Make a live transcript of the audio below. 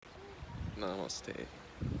Namaste.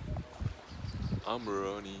 I'm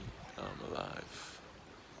Ronnie. I'm alive.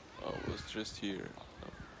 I was just here.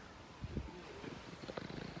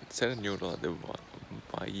 Sen Newton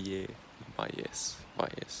hade bias.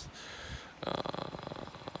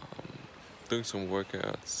 Doing some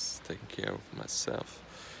workouts, taking care of myself,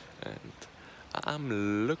 and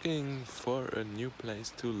I'm looking for a new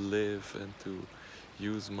place to live and to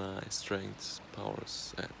use my strengths,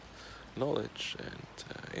 powers, and knowledge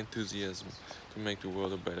and enthusiasm to make the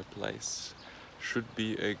world a better place. Should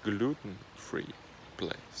be a gluten-free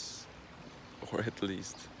place, or at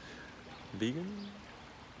least vegan,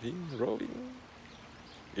 raw vegan.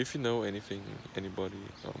 If you know anything, anybody,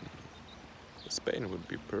 Spain would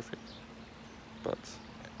be perfect. But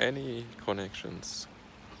any connections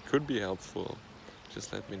could be helpful.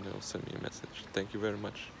 Just let me know. Send me a message. Thank you very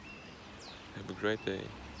much. Have a great day.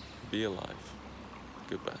 Be alive.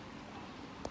 Goodbye.